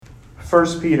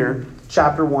1 Peter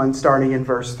chapter 1, starting in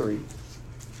verse 3.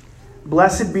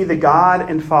 Blessed be the God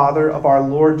and Father of our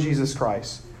Lord Jesus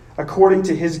Christ, according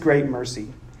to his great mercy.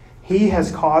 He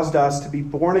has caused us to be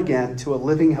born again to a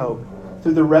living hope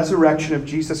through the resurrection of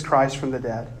Jesus Christ from the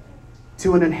dead,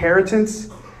 to an inheritance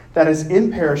that is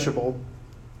imperishable,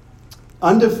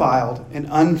 undefiled, and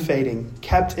unfading,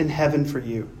 kept in heaven for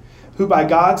you, who by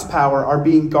God's power are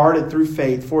being guarded through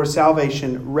faith for a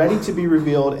salvation ready to be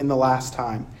revealed in the last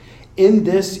time. In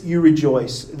this you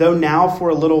rejoice, though now for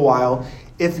a little while,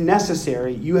 if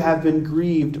necessary, you have been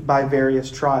grieved by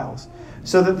various trials,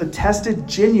 so that the tested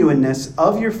genuineness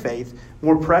of your faith,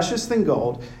 more precious than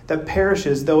gold, that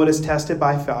perishes though it is tested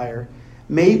by fire,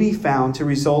 may be found to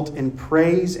result in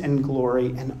praise and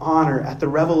glory and honor at the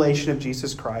revelation of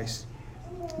Jesus Christ.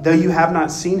 Though you have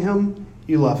not seen him,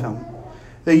 you love him.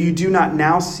 Though you do not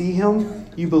now see him,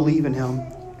 you believe in him,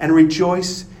 and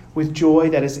rejoice with joy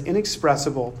that is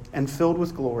inexpressible and filled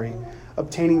with glory,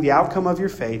 obtaining the outcome of your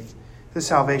faith, the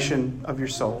salvation of your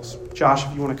souls. Josh,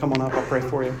 if you want to come on up, I'll pray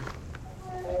for you.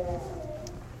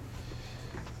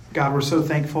 God, we're so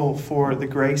thankful for the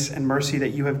grace and mercy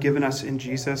that you have given us in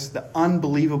Jesus, the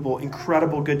unbelievable,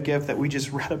 incredible good gift that we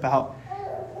just read about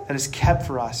that is kept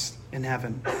for us in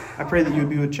heaven. I pray that you would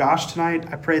be with Josh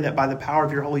tonight. I pray that by the power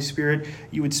of your Holy Spirit,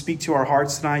 you would speak to our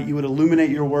hearts tonight. You would illuminate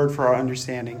your word for our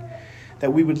understanding,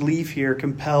 that we would leave here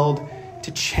compelled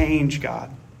to change,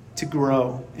 God, to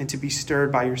grow, and to be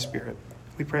stirred by your Spirit.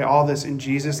 We pray all this in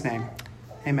Jesus' name.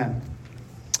 Amen.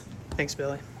 Thanks,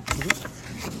 Billy.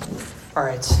 All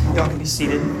right, y'all can be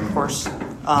seated, of course.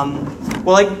 Well,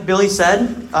 like Billy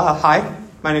said, hi,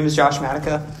 my name is Josh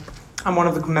Matica. I'm one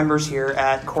of the members here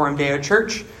at Coram Deo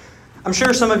Church. I'm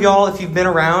sure some of y'all, if you've been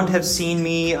around, have seen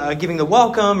me giving the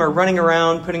welcome or running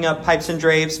around, putting up pipes and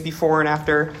drapes before and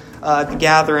after the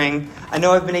gathering. I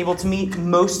know I've been able to meet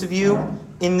most of you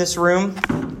in this room,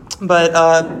 but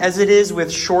as it is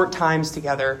with short times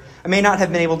together, I may not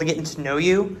have been able to get to know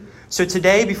you. So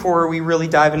today, before we really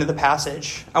dive into the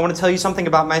passage, I want to tell you something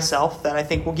about myself that I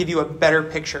think will give you a better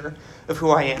picture of who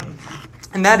I am.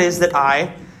 And that is that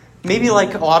I, maybe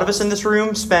like a lot of us in this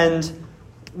room, spend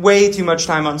way too much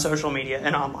time on social media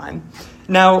and online.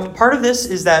 Now, part of this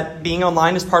is that being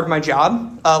online is part of my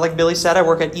job. Like Billy said, I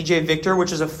work at EJ Victor,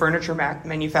 which is a furniture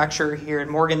manufacturer here in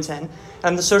Morganton.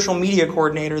 I'm the social media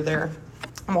coordinator there.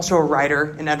 I'm also a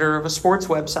writer and editor of a sports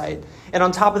website. And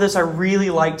on top of this, I really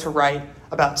like to write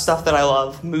about stuff that I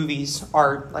love, movies,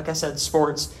 art, like I said,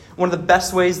 sports. One of the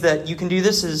best ways that you can do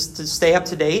this is to stay up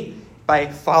to date by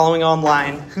following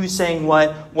online. Who's saying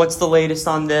what, what's the latest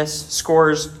on this,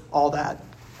 scores, all that.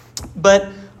 But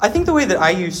I think the way that I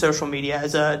use social media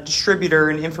as a distributor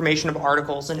and information of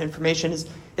articles and information is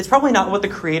it's probably not what the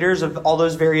creators of all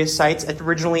those various sites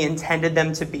originally intended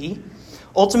them to be.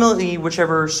 Ultimately,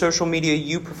 whichever social media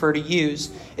you prefer to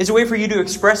use is a way for you to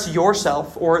express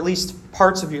yourself, or at least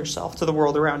parts of yourself, to the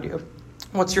world around you.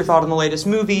 What's your thought on the latest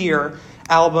movie or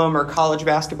album or college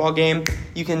basketball game?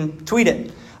 You can tweet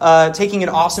it. Taking an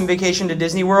awesome vacation to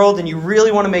Disney World and you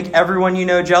really want to make everyone you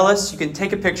know jealous, you can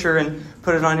take a picture and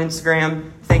put it on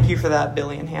Instagram. Thank you for that,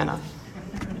 Billy and Hannah.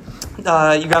 You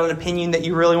got an opinion that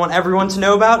you really want everyone to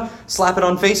know about? Slap it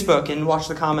on Facebook and watch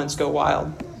the comments go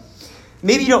wild.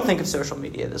 Maybe you don't think of social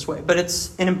media this way, but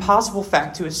it's an impossible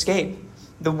fact to escape.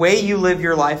 The way you live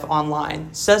your life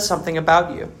online says something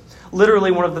about you. Literally,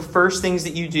 one of the first things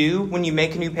that you do when you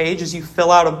make a new page is you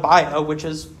fill out a bio, which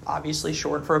is obviously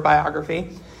short for a biography.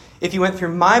 If you went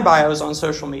through my bios on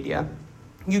social media,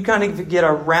 you kind of get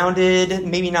a rounded,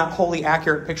 maybe not wholly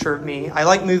accurate picture of me. I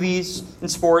like movies and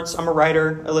sports. I'm a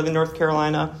writer. I live in North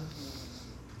Carolina.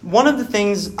 One of the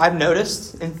things I've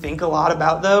noticed and think a lot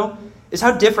about, though, is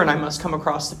how different I must come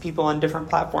across to people on different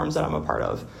platforms that I'm a part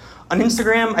of. On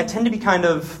Instagram, I tend to be kind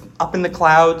of up in the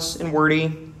clouds and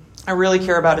wordy. I really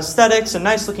care about aesthetics and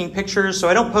nice-looking pictures, so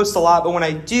I don't post a lot, but when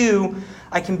I do,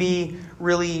 I can be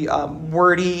really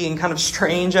wordy and kind of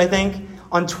strange, I think.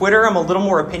 On Twitter, I'm a little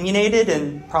more opinionated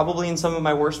and probably in some of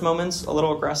my worst moments, a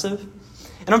little aggressive.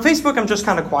 And on Facebook, I'm just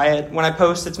kind of quiet. When I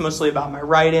post, it's mostly about my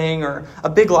writing or a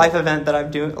big life event that I'm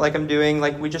doing.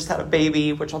 Like we just had a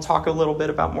baby, which I'll talk a little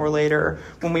bit about more later,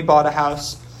 when we bought a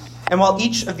house. And while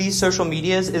each of these social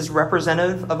medias is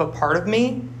representative of a part of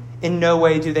me, in no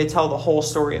way do they tell the whole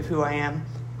story of who I am.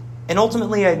 And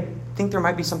ultimately, I think there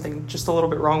might be something just a little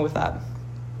bit wrong with that.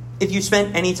 If you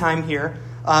spent any time here,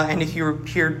 and if you're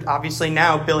here, obviously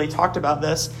now, Billy talked about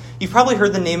this, you've probably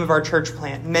heard the name of our church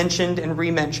plant mentioned and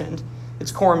re-mentioned.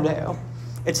 It's Coram Deo.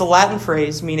 It's a Latin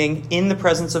phrase meaning in the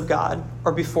presence of God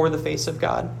or before the face of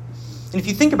God. And if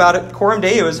you think about it, Coram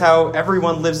Deo is how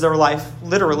everyone lives their life,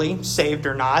 literally, saved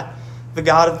or not. The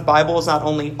God of the Bible is not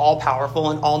only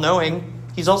all-powerful and all-knowing,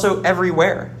 he's also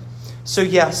everywhere. So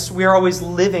yes, we are always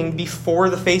living before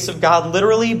the face of God,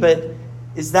 literally, but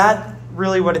is that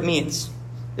really what it means?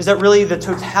 Is that really the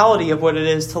totality of what it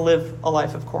is to live a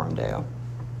life of Coram Deo?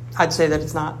 I'd say that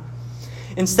it's not.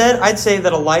 Instead, I'd say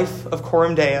that a life of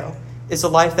Coram Deo is a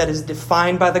life that is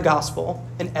defined by the gospel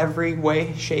in every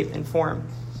way, shape, and form.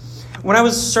 When I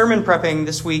was sermon prepping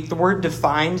this week, the word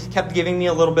defined kept giving me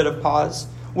a little bit of pause.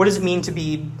 What does it mean to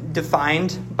be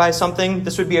defined by something?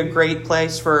 This would be a great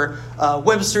place for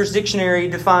Webster's Dictionary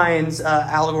defines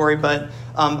allegory, but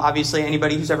obviously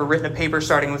anybody who's ever written a paper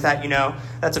starting with that,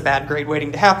 that's a bad grade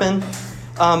waiting to happen.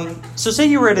 So say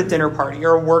you were at a dinner party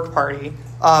or a work party,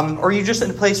 or you're just in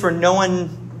a place where no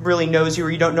one really knows you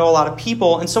or you don't know a lot of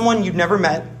people, and someone you've never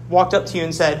met walked up to you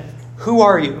and said, "Who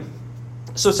are you?"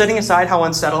 So setting aside how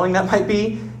unsettling that might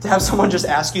be to have someone just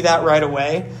ask you that right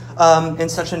away in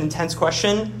such an intense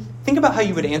question, think about how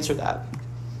you would answer that.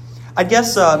 I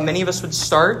guess many of us would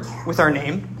start with our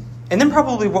name, and then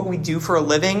probably what we do for a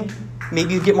living.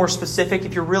 Maybe you get more specific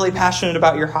if you're really passionate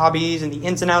about your hobbies and the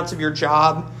ins and outs of your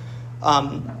job.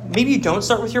 Maybe you don't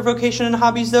start with your vocation and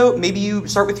hobbies, though. Maybe you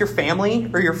start with your family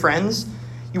or your friends.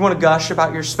 You want to gush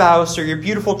about your spouse or your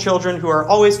beautiful children who are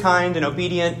always kind and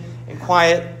obedient and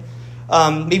quiet.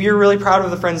 Maybe you're really proud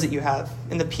of the friends that you have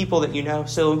and the people that you know,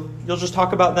 so you'll just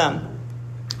talk about them.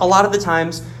 A lot of the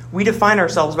times, we define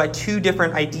ourselves by two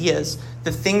different ideas,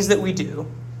 the things that we do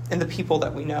and the people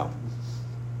that we know.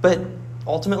 But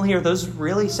ultimately, are those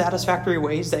really satisfactory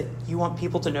ways that you want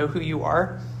people to know who you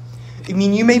are? I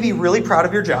mean, you may be really proud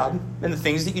of your job and the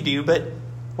things that you do, but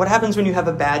what happens when you have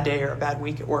a bad day or a bad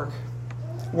week at work?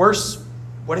 Worse,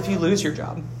 what if you lose your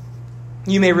job?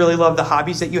 You may really love the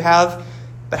hobbies that you have,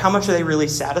 but how much are they really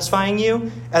satisfying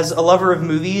you? As a lover of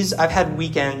movies, I've had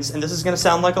weekends, and this is going to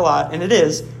sound like a lot, and it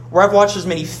is, where I've watched as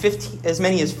many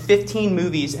as 15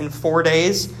 movies in 4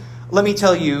 days. Let me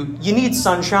tell you, you need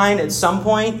sunshine at some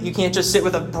point. You can't just sit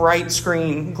with a bright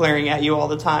screen glaring at you all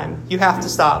the time. You have to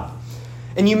stop.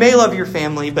 And you may love your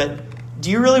family, but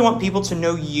do you really want people to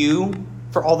know you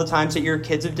for all the times that your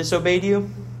kids have disobeyed you?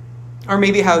 Or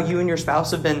maybe how you and your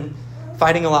spouse have been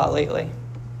fighting a lot lately?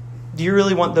 Do you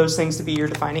really want those things to be your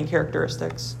defining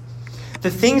characteristics? The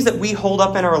things that we hold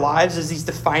up in our lives as these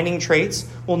defining traits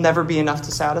will never be enough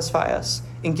to satisfy us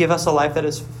and give us a life that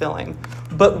is fulfilling.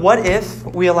 But what if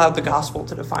we allowed the gospel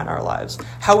to define our lives?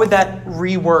 How would that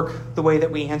rework the way that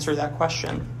we answer that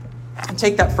question? And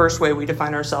take that first way we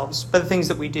define ourselves by the things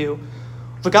that we do.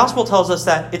 The gospel tells us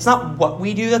that it's not what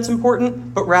we do that's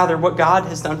important, but rather what God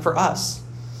has done for us.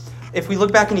 If we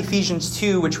look back in Ephesians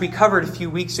 2, which we covered a few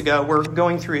weeks ago, we're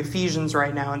going through Ephesians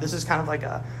right now, and this is kind of like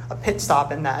a pit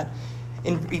stop in that.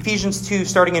 In Ephesians 2,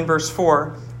 starting in verse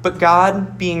 4, "But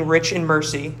God, being rich in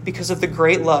mercy, because of the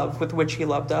great love with which he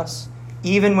loved us,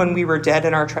 even when we were dead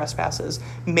in our trespasses,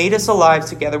 made us alive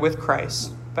together with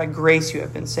Christ. By grace you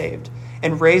have been saved,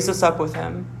 and raised us up with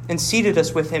him, and seated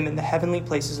us with him in the heavenly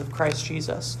places of Christ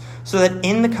Jesus, so that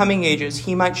in the coming ages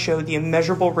he might show the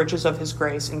immeasurable riches of his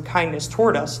grace and kindness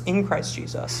toward us in Christ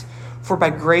Jesus. For by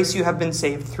grace you have been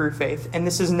saved through faith, and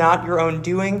this is not your own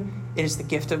doing, it is the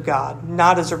gift of God,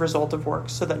 not as a result of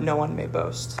works, so that no one may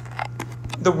boast."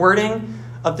 The wording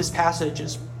of this passage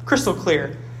is crystal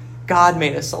clear. God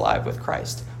made us alive with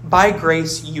Christ. By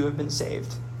grace you have been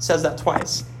saved. It says that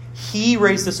twice. He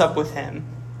raised us up with him.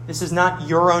 This is not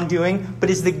your own doing, but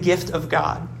is the gift of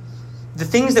God. The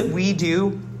things that we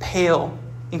do pale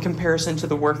in comparison to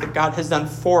the work that God has done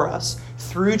for us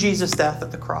through Jesus' death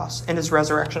at the cross and his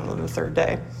resurrection on the third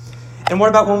day. And what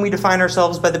about when we define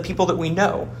ourselves by the people that we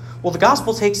know? Well, the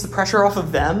gospel takes the pressure off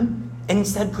of them and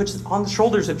instead puts it on the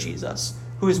shoulders of Jesus,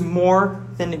 who is more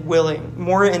than willing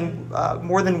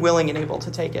and able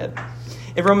to take it.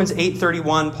 In Romans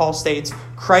 8:31, Paul states,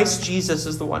 "Christ Jesus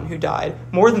is the one who died.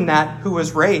 More than that, who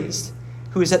was raised,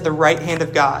 who is at the right hand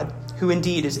of God, who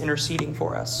indeed is interceding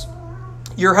for us."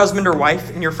 Your husband or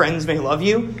wife and your friends may love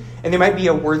you, and they might be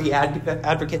a worthy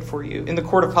advocate for you in the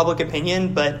court of public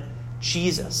opinion, but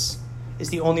Jesus is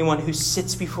the only one who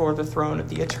sits before the throne of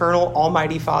the eternal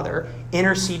Almighty Father,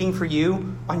 interceding for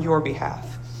you on your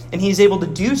behalf. And he's able to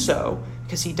do so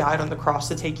because he died on the cross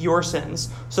to take your sins,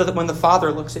 so that when the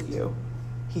Father looks at you,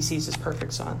 he sees his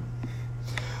perfect Son.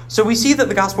 So we see that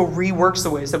the gospel reworks the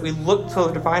ways that we look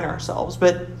to define ourselves.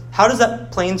 But how does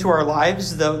that play into our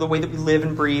lives, the way that we live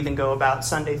and breathe and go about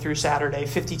Sunday through Saturday,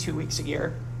 52 weeks a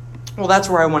year? Well, that's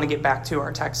where I want to get back to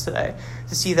our text today,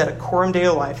 to see that a Coram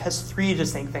Deo life has three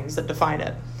distinct things that define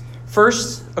it.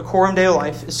 First, a Coram Deo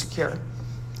life is secure.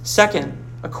 Second,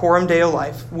 a Coram Deo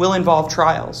life will involve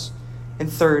trials.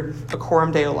 And third, a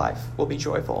Coram Deo life will be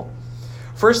joyful.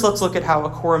 First, let's look at how a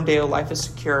Coram Deo life is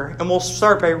secure, and we'll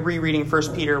start by rereading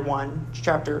 1 Peter 1,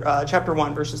 chapter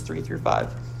 1, verses 3 through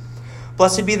 5.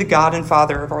 Blessed be the God and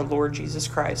Father of our Lord Jesus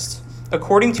Christ.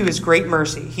 According to his great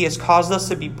mercy, he has caused us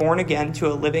to be born again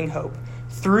to a living hope,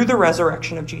 through the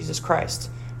resurrection of Jesus Christ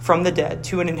from the dead,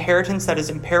 to an inheritance that is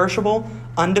imperishable,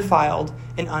 undefiled,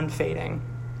 and unfading,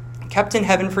 kept in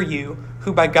heaven for you,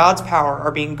 who by God's power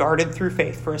are being guarded through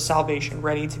faith for a salvation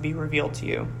ready to be revealed to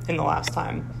you in the last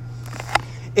time.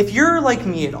 If you're like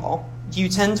me at all, you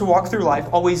tend to walk through life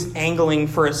always angling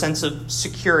for a sense of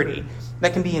security.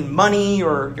 That can be in money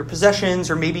or your possessions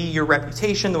or maybe your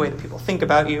reputation, the way that people think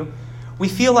about you. We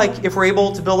feel like if we're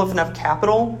able to build up enough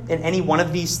capital in any one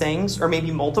of these things, or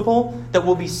maybe multiple, that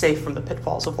we'll be safe from the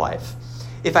pitfalls of life.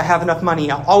 If I have enough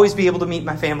money, I'll always be able to meet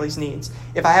my family's needs.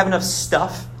 If I have enough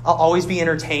stuff, I'll always be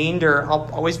entertained, or I'll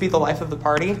always be the life of the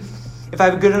party. If I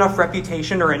have a good enough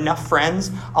reputation or enough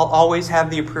friends, I'll always have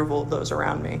the approval of those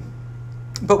around me.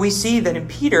 But we see that in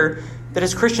Peter, that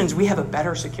as Christians, we have a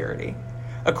better security.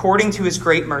 According to his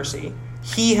great mercy,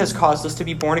 he has caused us to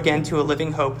be born again to a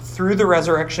living hope through the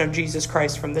resurrection of Jesus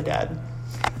Christ from the dead.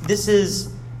 This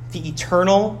is the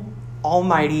eternal,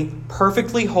 almighty,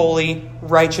 perfectly holy,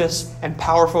 righteous, and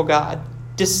powerful God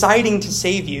deciding to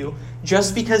save you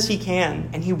just because he can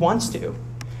and he wants to.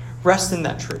 Rest in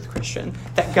that truth, Christian,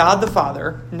 that God the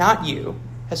Father, not you,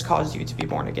 has caused you to be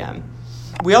born again.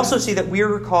 We also see that we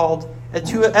are called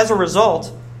to, as a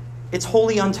result, it's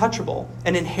wholly untouchable,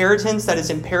 an inheritance that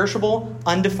is imperishable,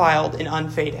 undefiled, and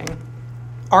unfading.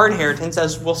 Our inheritance,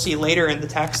 as we'll see later in the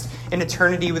text, in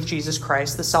eternity with Jesus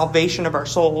Christ, the salvation of our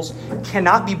souls,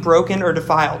 cannot be broken or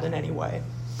defiled in any way.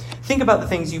 Think about the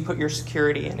things you put your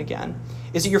security in again.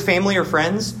 Is it your family or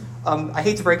friends? I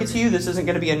hate to break it to you, this isn't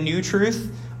going to be a new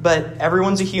truth, but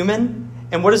everyone's a human.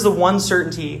 And what is the one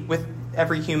certainty with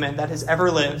every human that has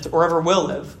ever lived or ever will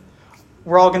live?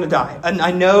 We're all going to die. And I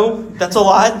know that's a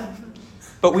lot,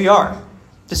 but we are.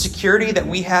 The security that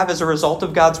we have as a result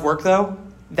of God's work, though,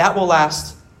 that will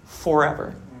last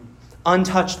forever,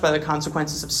 untouched by the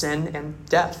consequences of sin and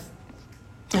death.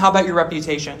 How about your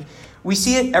reputation? We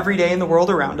see it every day in the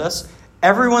world around us.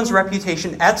 Everyone's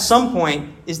reputation at some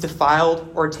point is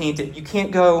defiled or tainted. You can't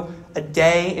go a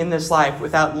day in this life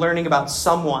without learning about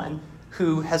someone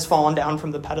who has fallen down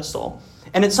from the pedestal.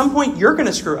 And at some point, you're going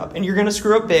to screw up, and you're going to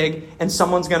screw up big, and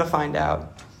someone's going to find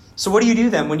out. So what do you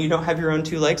do then when you don't have your own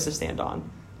two legs to stand on?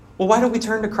 Well, why don't we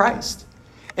turn to Christ?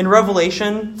 In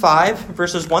Revelation 5,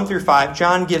 verses 1 through 5,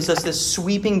 John gives us this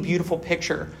sweeping, beautiful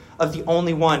picture of the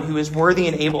only one who is worthy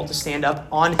and able to stand up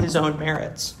on his own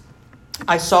merits.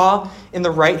 I saw in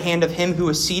the right hand of him who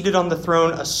was seated on the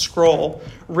throne a scroll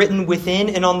written within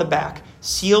and on the back,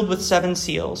 sealed with 7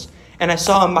 seals. And I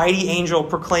saw a mighty angel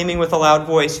proclaiming with a loud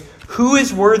voice, "Who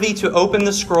is worthy to open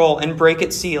the scroll and break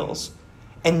its seals?"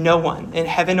 And no one in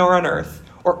heaven or on earth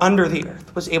or under the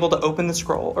earth was able to open the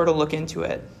scroll or to look into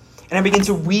it. And I began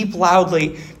to weep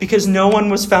loudly because no one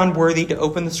was found worthy to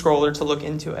open the scroll or to look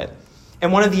into it.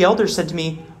 And one of the elders said to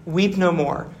me, "Weep no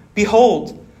more.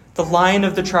 Behold, the Lion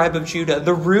of the tribe of Judah,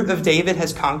 the Root of David,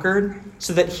 has conquered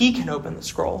so that he can open the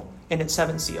scroll and its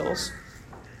 7 seals."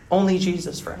 Only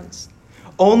Jesus, friends.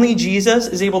 Only Jesus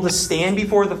is able to stand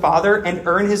before the Father and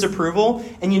earn his approval.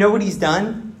 And you know what he's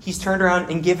done? He's turned around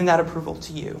and given that approval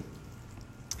to you.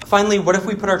 Finally, what if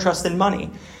we put our trust in money?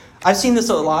 I've seen this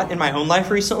a lot in my own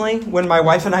life recently. When my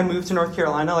wife and I moved to North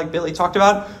Carolina, like Billy talked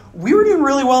about, we were doing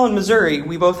really well in Missouri.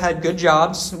 We both had good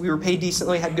jobs. We were paid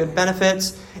decently, had good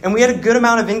benefits, and we had a good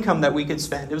amount of income that we could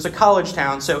spend. It was a college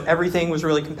town, so everything was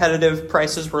really competitive.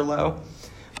 Prices were low.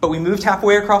 But we moved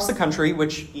halfway across the country,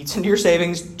 which eats into your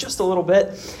savings just a little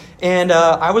bit. And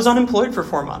I was unemployed for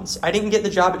 4 months. I didn't get the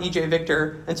job at E.J.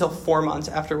 Victor until 4 months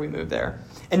after we moved there.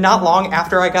 And not long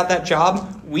after I got that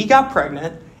job, we got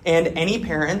pregnant. And any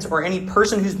parent or any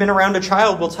person who's been around a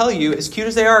child will tell you, as cute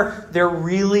as they are, they're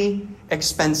really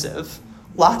expensive.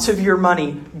 Lots of your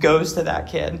money goes to that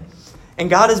kid. And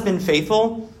God has been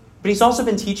faithful, but he's also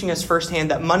been teaching us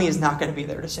firsthand that money is not going to be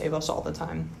there to save us all the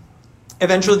time.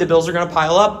 Eventually the bills are going to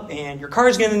pile up and your car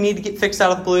is going to need to get fixed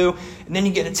out of the blue. And then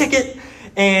you get a ticket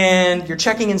and your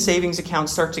checking and savings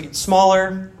accounts start to get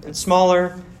smaller and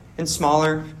smaller and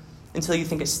smaller until you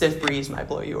think a stiff breeze might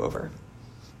blow you over.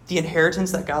 The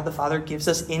inheritance that God the Father gives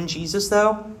us in Jesus,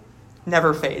 though,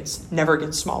 never fades, never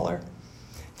gets smaller.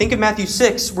 Think of Matthew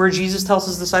 6, where Jesus tells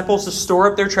his disciples to store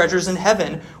up their treasures in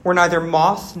heaven, where neither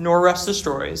moth nor rust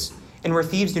destroys, and where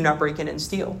thieves do not break in and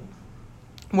steal.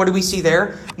 What do we see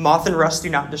there? Moth and rust do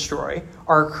not destroy.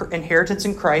 Our inheritance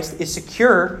in Christ is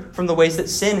secure from the ways that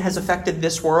sin has affected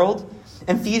this world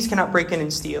And thieves cannot break in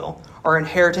and steal. Our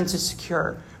inheritance is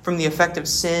secure from the effect of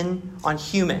sin on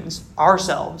humans,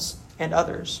 ourselves, and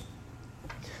others.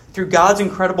 Through God's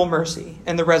incredible mercy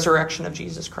and the resurrection of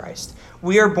Jesus Christ,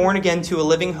 we are born again to a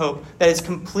living hope that is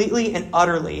completely and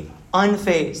utterly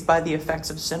unfazed by the effects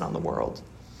of sin on the world.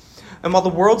 And while the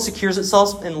world secures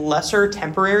itself in lesser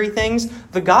temporary things,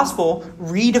 the gospel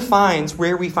redefines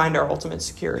where we find our ultimate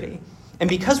security. And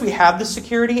because we have this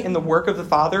security in the work of the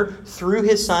Father through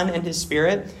his Son and his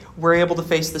Spirit, we're able to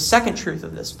face the second truth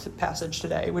of this passage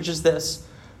today, which is this: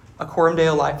 a Coram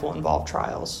Deo life will involve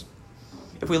trials.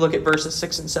 If we look at verses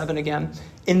 6 and 7 again,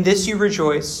 in this you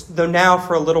rejoice, though now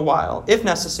for a little while, if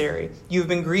necessary, you have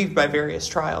been grieved by various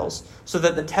trials, so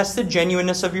that the tested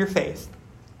genuineness of your faith,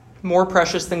 more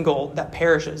precious than gold that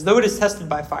perishes, though it is tested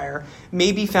by fire,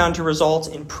 may be found to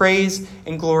result in praise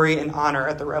and glory and honor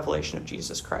at the revelation of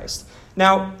Jesus Christ.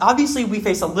 Now, obviously, we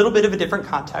face a little bit of a different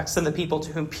context than the people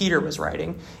to whom Peter was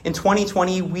writing. In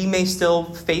 2020, we may still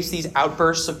face these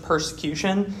outbursts of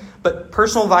persecution, but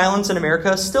personal violence in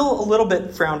America is still a little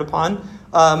bit frowned upon.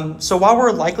 So while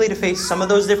we're likely to face some of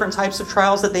those different types of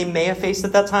trials that they may have faced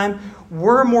at that time,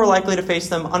 we're more likely to face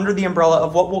them under the umbrella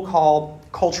of what we'll call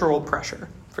cultural pressure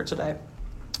for today.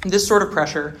 This sort of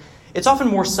pressure, it's often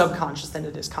more subconscious than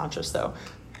it is conscious, though.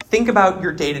 Think about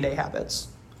your day-to-day habits.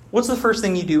 What's the first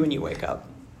thing you do when you wake up?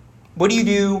 What do you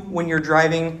do when you're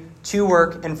driving to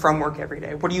work and from work every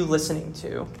day? What are you listening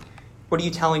to? What are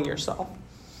you telling yourself?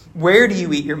 Where do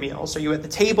you eat your meals? Are you at the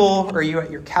table? Or are you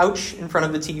at your couch in front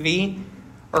of the TV?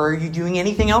 Or are you doing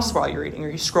anything else while you're eating? Are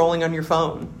you scrolling on your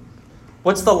phone?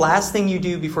 What's the last thing you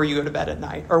do before you go to bed at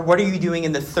night? Or what are you doing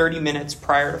in the 30 minutes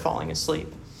prior to falling asleep?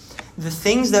 The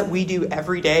things that we do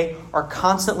every day are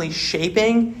constantly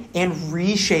shaping and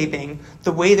reshaping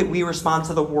the way that we respond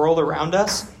to the world around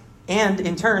us, and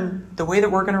in turn, the way that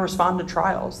we're going to respond to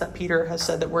trials that Peter has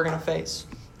said that we're going to face.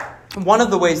 One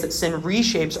of the ways that sin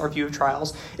reshapes our view of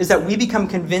trials is that we become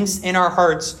convinced in our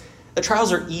hearts that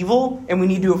trials are evil and we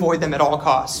need to avoid them at all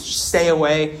costs. Just stay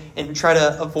away and try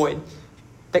to avoid.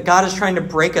 That God is trying to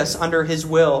break us under his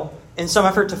will in some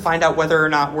effort to find out whether or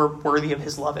not we're worthy of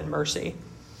his love and mercy.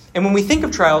 And when we think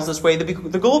of trials this way,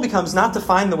 the goal becomes not to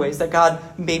find the ways that God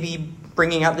may be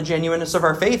bringing out the genuineness of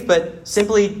our faith, but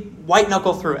simply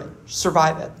white-knuckle through it,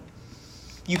 survive it.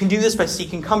 You can do this by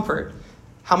seeking comfort.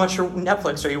 How much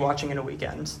Netflix are you watching in a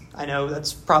weekend? I know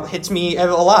that's probably hits me a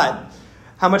lot.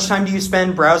 How much time do you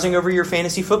spend browsing over your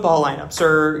fantasy football lineups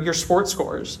or your sports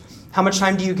scores? How much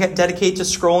time do you dedicate to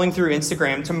scrolling through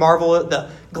Instagram to marvel at the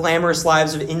glamorous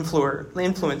lives of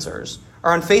influencers?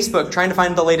 Or on Facebook, trying to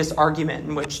find the latest argument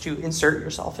in which to insert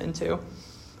yourself into?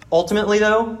 Ultimately,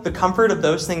 though, the comfort of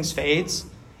those things fades,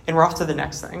 and we're off to the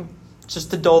next thing. It's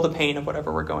just to dull the pain of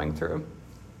whatever we're going through.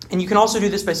 And you can also do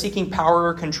this by seeking power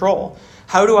or control.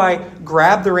 How do I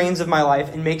grab the reins of my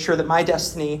life and make sure that my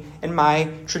destiny and my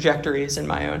trajectory is in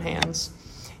my own hands?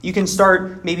 You can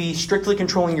start maybe strictly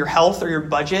controlling your health or your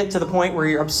budget to the point where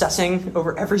you're obsessing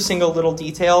over every single little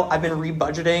detail. I've been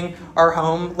rebudgeting our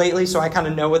home lately, so I kind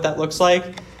of know what that looks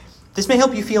like. This may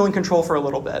help you feel in control for a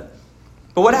little bit.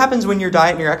 But what happens when your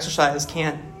diet and your exercise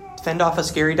can't fend off a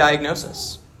scary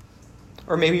diagnosis?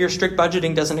 Or maybe your strict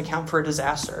budgeting doesn't account for a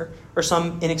disaster or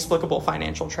some inexplicable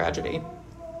financial tragedy.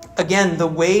 Again, the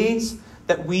ways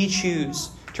that we choose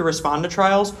to respond to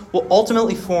trials will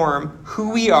ultimately form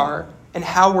who we are and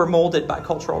how we're molded by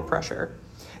cultural pressure.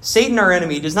 Satan, our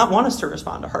enemy, does not want us to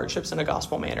respond to hardships in a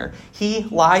gospel manner. He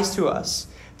lies to us,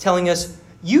 telling us,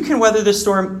 you can weather this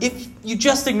storm if you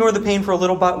just ignore the pain for a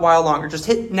little while longer. Just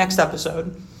hit next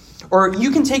episode. Or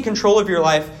you can take control of your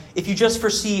life if you just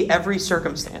foresee every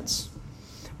circumstance.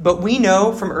 But we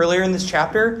know from earlier in this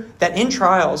chapter that in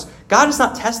trials, God is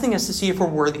not testing us to see if we're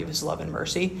worthy of his love and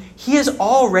mercy. He has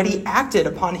already acted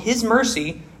upon his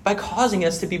mercy by causing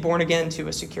us to be born again to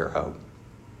a secure hope.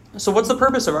 So what's the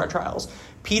purpose of our trials?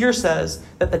 Peter says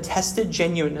that the tested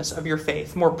genuineness of your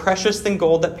faith, more precious than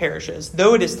gold that perishes,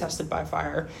 though it is tested by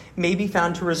fire, may be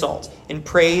found to result in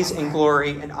praise and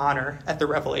glory and honor at the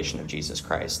revelation of Jesus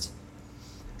Christ.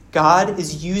 God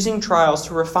is using trials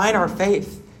to refine our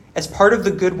faith as part of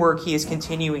the good work he is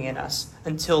continuing in us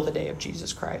until the day of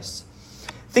Jesus Christ.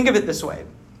 Think of it this way.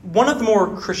 One of the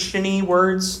more Christian-y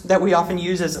words that we often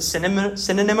use as a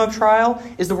synonym of trial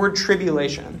is the word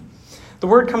tribulation. The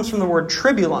word comes from the word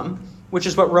tribulum, which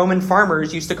is what Roman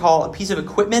farmers used to call a piece of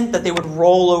equipment that they would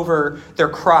roll over their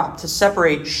crop to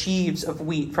separate sheaves of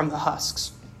wheat from the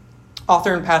husks.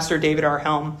 Author and pastor David R.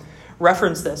 Helm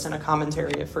referenced this in a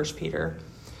commentary of 1 Peter.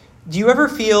 Do you ever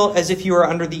feel as if you are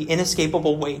under the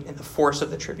inescapable weight and the force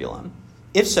of the tribulum?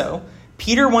 If so,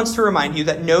 Peter wants to remind you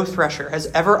that no thresher has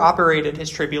ever operated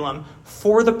his tribulum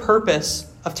for the purpose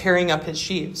of tearing up his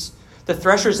sheaves. The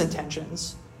thresher's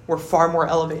intentions were far more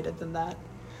elevated than that.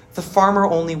 The farmer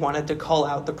only wanted to cull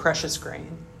out the precious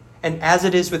grain. And as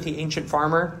it is with the ancient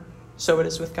farmer, so it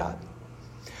is with God.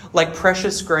 Like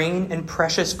precious grain and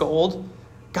precious gold,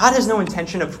 God has no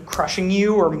intention of crushing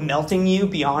you or melting you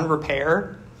beyond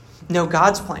repair. No,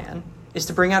 God's plan is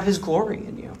to bring out his glory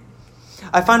in you.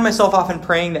 I find myself often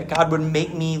praying that God would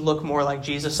make me look more like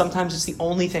Jesus. Sometimes it's the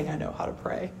only thing I know how to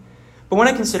pray. But when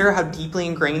I consider how deeply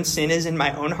ingrained sin is in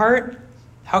my own heart,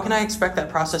 how can I expect that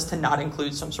process to not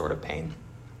include some sort of pain?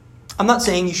 I'm not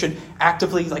saying you should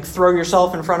actively throw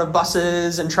yourself in front of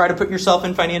buses and try to put yourself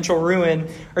in financial ruin,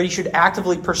 or you should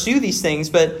actively pursue these things.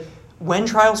 But when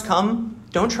trials come,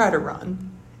 don't try to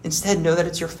run. Instead, know that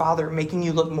it's your Father making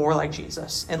you look more like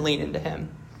Jesus and lean into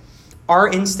him. Our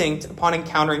instinct upon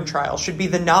encountering trials should be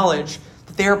the knowledge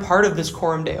that they are part of this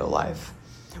Coram Deo life.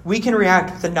 We can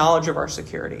react with the knowledge of our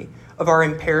security, of our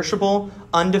imperishable,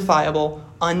 undefiable,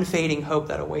 unfading hope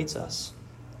that awaits us.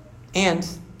 And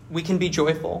we can be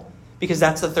joyful, because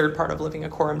that's the third part of living a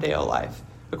Coram Deo life,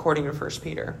 according to 1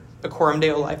 Peter. A Coram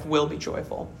Deo life will be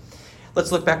joyful.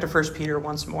 Let's look back to 1 Peter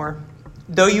once more.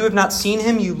 Though you have not seen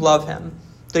him, you love him.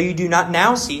 Though you do not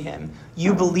now see him,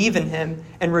 you believe in him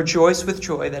and rejoice with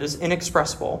joy that is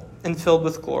inexpressible and filled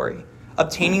with glory,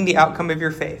 obtaining the outcome of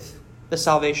your faith, the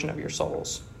salvation of your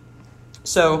souls.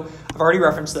 So, I've already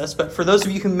referenced this, but for those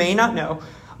of you who may not know,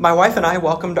 my wife and I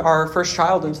welcomed our first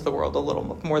child into the world a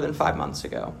little more than 5 months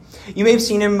ago. You may have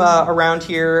seen him around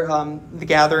here, the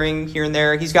gathering here and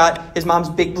there. He's got his mom's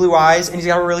big blue eyes, and he's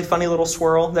got a really funny little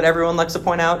swirl that everyone likes to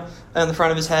point out on the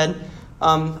front of his head.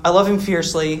 I love him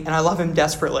fiercely, and I love him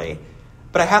desperately.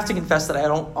 But I have to confess that I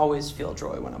don't always feel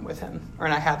joy when I'm with him,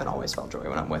 and I haven't always felt joy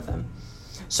when I'm with him.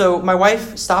 So my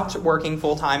wife stopped working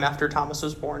full-time after Thomas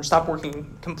was born, stopped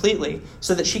working completely,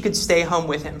 so that she could stay home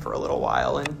with him for a little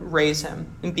while and raise him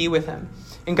and be with him.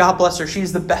 And God bless her,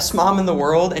 she's the best mom in the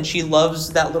world, and she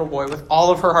loves that little boy with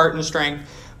all of her heart and strength.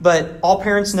 But all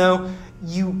parents know,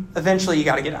 you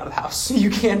got to get out of the house. You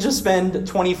can't just spend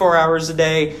 24 hours a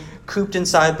day cooped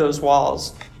inside those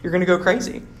walls. You're going to go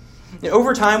crazy. And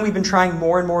over time, we've been trying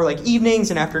more and more evenings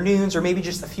and afternoons, or maybe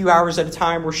just a few hours at a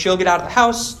time, where she'll get out of the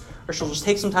house, or she'll just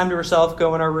take some time to herself,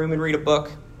 go in our room and read a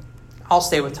book. I'll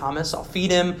stay with Thomas. I'll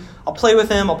feed him. I'll play with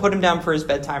him. I'll put him down for his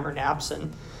bedtime or naps.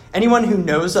 And anyone who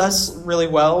knows us really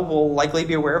well will likely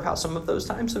be aware of how some of those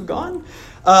times have gone.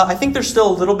 I think there's still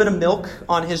a little bit of milk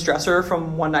on his dresser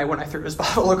from one night when I threw his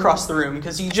bottle across the room,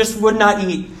 because he just would not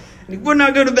eat. And he would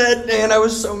not go to bed, and I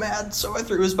was so mad, so I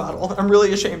threw his bottle. I'm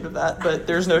really ashamed of that, but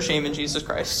there's no shame in Jesus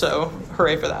Christ, so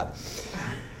hooray for that.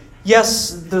 Yes,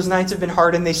 those nights have been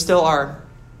hard, and they still are.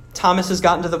 Thomas has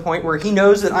gotten to the point where he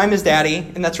knows that I'm his daddy,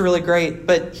 and that's really great,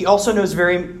 but he also knows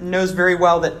very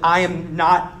well that I am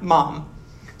not mom.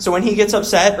 So when he gets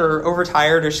upset or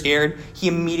overtired or scared, he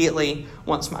immediately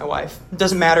wants my wife. It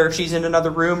doesn't matter if she's in another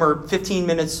room or 15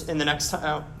 minutes away in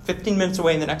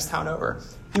the next town over.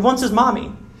 He wants his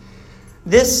mommy.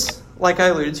 This, like I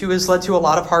alluded to, has led to a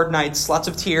lot of hard nights, lots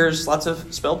of tears, lots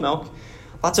of spilled milk,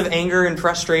 lots of anger and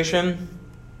frustration,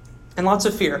 and lots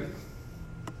of fear.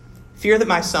 Fear that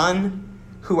my son,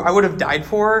 who I would have died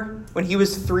for when he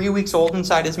was 3 weeks old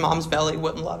inside his mom's belly,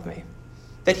 wouldn't love me.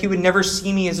 That he would never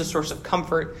see me as a source of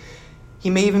comfort.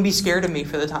 He may even be scared of me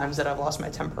for the times that I've lost my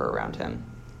temper around him.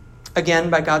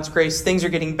 Again, by God's grace, things are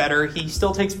getting better.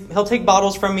 He'll take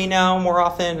bottles from me now more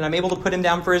often, and I'm able to put him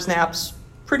down for his naps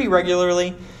pretty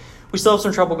regularly. We still have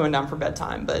some trouble going down for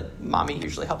bedtime, but mommy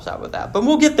usually helps out with that. But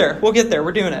we'll get there.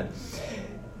 We're doing it.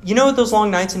 You know what those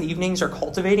long nights and evenings are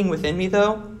cultivating within me,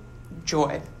 though?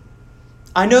 Joy.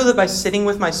 I know that by sitting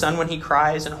with my son when he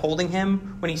cries and holding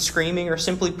him when he's screaming, or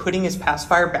simply putting his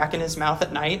pacifier back in his mouth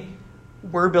at night,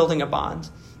 we're building a bond.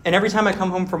 And every time I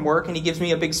come home from work and he gives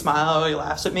me a big smile, he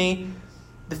laughs at me,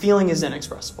 the feeling is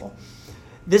inexpressible.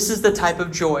 This is the type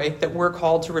of joy that we're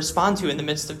called to respond to in the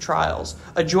midst of trials.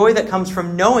 A joy that comes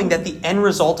from knowing that the end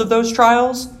result of those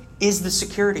trials is the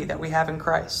security that we have in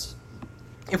Christ.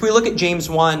 If we look at James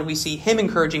 1, we see him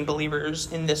encouraging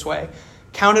believers in this way.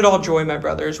 Count it all joy, my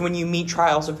brothers, when you meet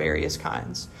trials of various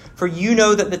kinds. For you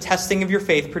know that the testing of your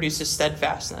faith produces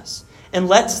steadfastness. And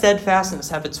let steadfastness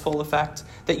have its full effect,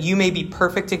 that you may be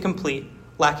perfect and complete,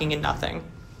 lacking in nothing.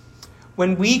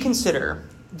 When we consider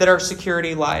that our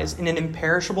security lies in an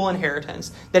imperishable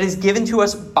inheritance that is given to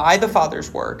us by the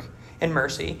Father's work and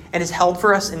mercy and is held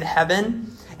for us in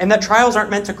heaven, and that trials aren't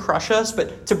meant to crush us,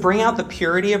 but to bring out the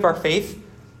purity of our faith,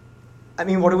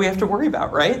 what do we have to worry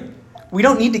about, right? We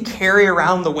don't need to carry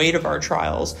around the weight of our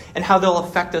trials and how they'll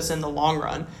affect us in the long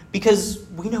run, because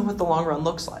we know what the long run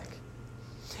looks like.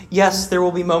 Yes, there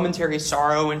will be momentary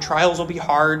sorrow and trials will be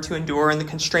hard to endure in the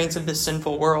constraints of this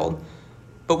sinful world,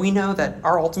 but we know that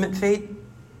our ultimate fate,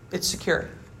 it's secure.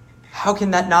 How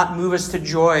can that not move us to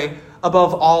joy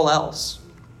above all else?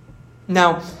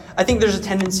 Now, I think there's a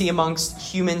tendency amongst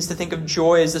humans to think of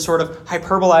joy as this sort of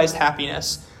hyperbolized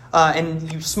happiness.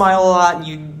 And you smile a lot, and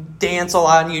you dance a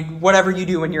lot, and you whatever you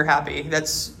do when you're happy.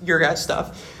 That's your guys'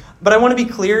 stuff. But I want to be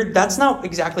clear, that's not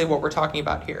exactly what we're talking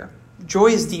about here. Joy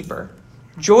is deeper.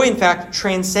 Joy, in fact,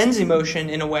 transcends emotion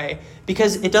in a way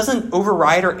because it doesn't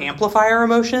override or amplify our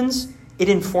emotions, it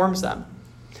informs them.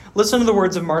 Listen to the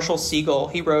words of Marshall Siegel.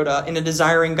 He wrote in a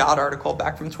Desiring God article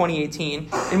back from 2018,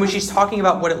 in which he's talking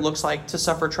about what it looks like to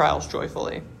suffer trials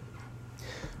joyfully.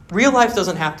 Real life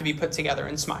doesn't have to be put together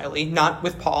and smiley, not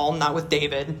with Paul, not with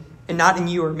David, and not in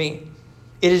you or me.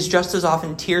 It is just as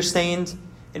often tear-stained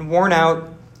and worn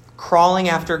out, crawling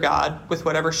after God with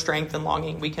whatever strength and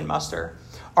longing we can muster.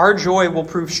 Our joy will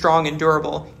prove strong and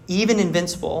durable, even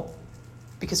invincible,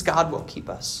 because God will keep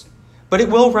us. But it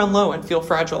will run low and feel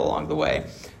fragile along the way.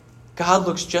 God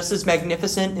looks just as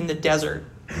magnificent in the desert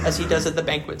as he does at the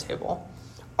banquet table.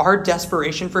 Our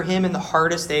desperation for him in the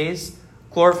hardest days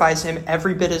glorifies him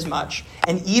every bit as much,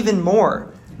 and even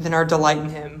more than our delight in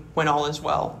him when all is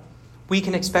well. We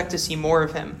can expect to see more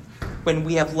of him when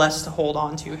we have less to hold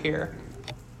on to here.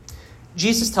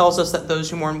 Jesus tells us that those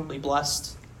who mourn will be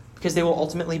blessed because they will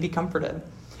ultimately be comforted.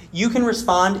 You can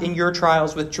respond in your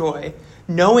trials with joy,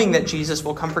 knowing that Jesus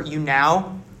will comfort you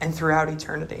now and throughout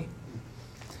eternity.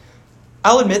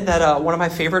 I'll admit that one of my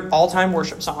favorite all-time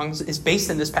worship songs is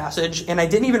based in this passage, and I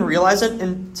didn't even realize it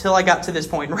until I got to this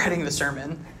point in writing the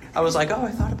sermon. I was like, oh, I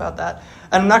thought about that.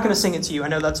 And I'm not going to sing it to you. I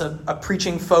know that's a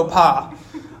preaching faux pas,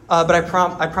 but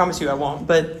I promise you I won't.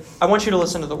 But I want you to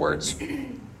listen to the words.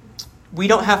 We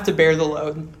don't have to bear the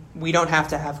load. We don't have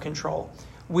to have control.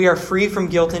 We are free from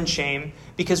guilt and shame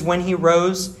because when he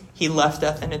rose, he left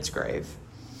death in its grave.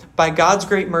 By God's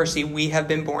great mercy, we have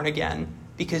been born again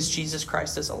because Jesus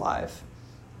Christ is alive.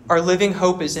 Our living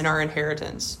hope is in our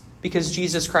inheritance because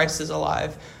Jesus Christ is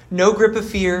alive. No grip of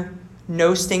fear,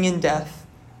 no sting in death.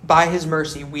 By his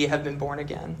mercy, we have been born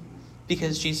again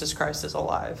because Jesus Christ is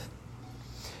alive.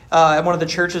 At one of the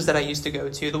churches that I used to go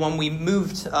to, the one we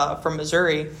moved from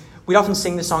Missouri, we'd often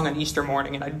sing the song on Easter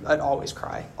morning, and I'd always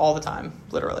cry all the time,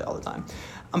 literally all the time.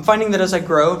 I'm finding that as I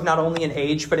grow, not only in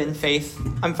age, but in faith,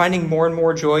 I'm finding more and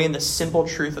more joy in the simple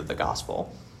truth of the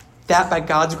gospel. That by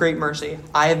God's great mercy,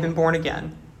 I have been born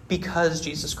again because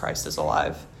Jesus Christ is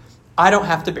alive. I don't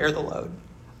have to bear the load.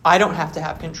 I don't have to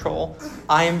have control.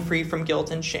 I am free from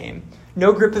guilt and shame.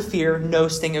 No grip of fear, no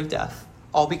sting of death,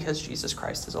 all because Jesus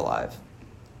Christ is alive.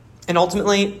 And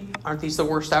ultimately, aren't these the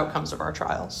worst outcomes of our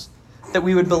trials? That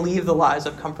we would believe the lies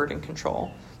of comfort and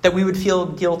control, that we would feel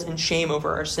guilt and shame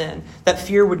over our sin, that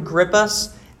fear would grip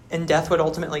us and death would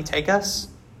ultimately take us.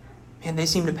 Man, they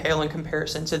seem to pale in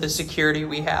comparison to the security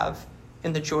we have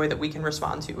and the joy that we can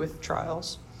respond to with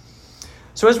trials.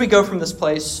 So as we go from this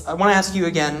place, I want to ask you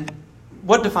again,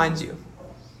 what defines you?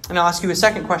 And I'll ask you a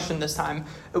second question this time.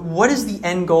 What is the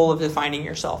end goal of defining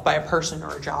yourself by a person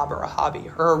or a job or a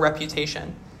hobby or a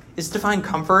reputation? Is it to find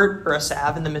comfort or a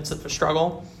salve in the midst of a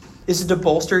struggle? Is it to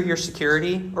bolster your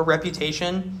security or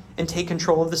reputation and take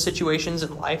control of the situations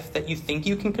in life that you think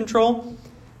you can control?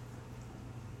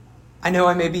 I know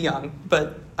I may be young,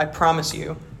 but I promise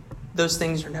you, those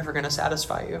things are never going to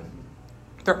satisfy you.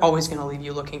 They're always going to leave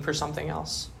you looking for something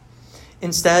else.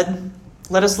 Instead,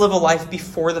 let us live a life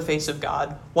before the face of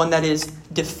God, one that is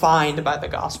defined by the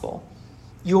gospel.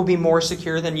 You will be more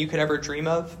secure than you could ever dream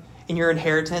of, and your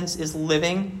inheritance is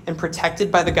living and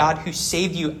protected by the God who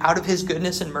saved you out of his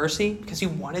goodness and mercy because he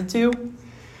wanted to.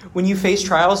 When you face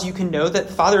trials, you can know that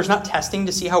Father is not testing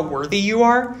to see how worthy you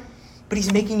are, but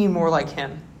he's making you more like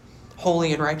him,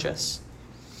 holy and righteous.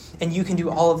 And you can do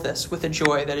all of this with a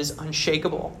joy that is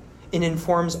unshakable and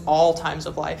informs all times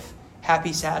of life,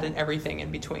 happy, sad, and everything in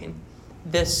between.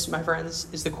 This, my friends,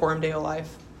 is the Coram Deo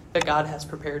life that God has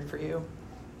prepared for you.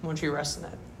 Won't you rest in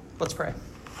it? Let's pray.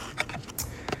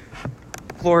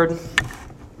 Lord,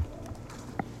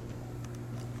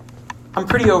 I'm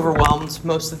pretty overwhelmed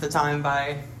most of the time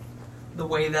by the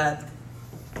way that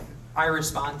I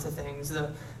respond to things,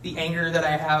 the anger that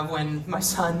I have when my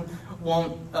son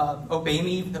won't obey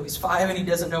me, though he's 5 and he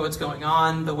doesn't know what's going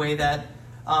on, the way that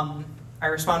I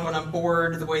respond when I'm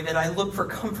bored, the way that I look for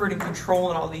comfort and control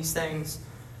and all these things.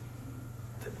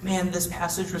 But man, this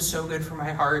passage was so good for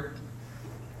my heart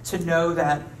to know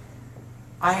that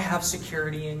I have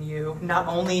security in you, not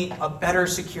only a better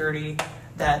security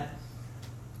that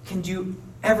can do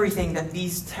everything that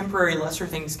these temporary lesser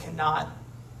things cannot,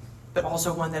 but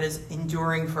also one that is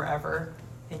enduring forever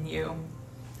in you.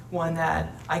 One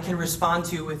that I can respond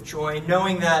to with joy,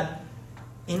 knowing that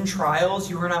in trials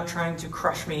you are not trying to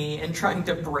crush me and trying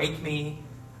to break me,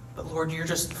 but Lord, you're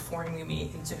just forming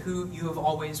me into who you have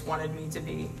always wanted me to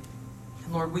be.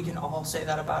 And Lord, we can all say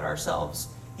that about ourselves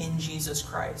in Jesus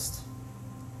Christ.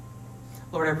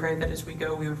 Lord, I pray that as we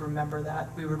go, we would remember that.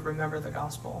 We would remember the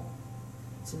gospel.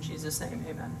 It's in Jesus' name,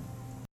 amen.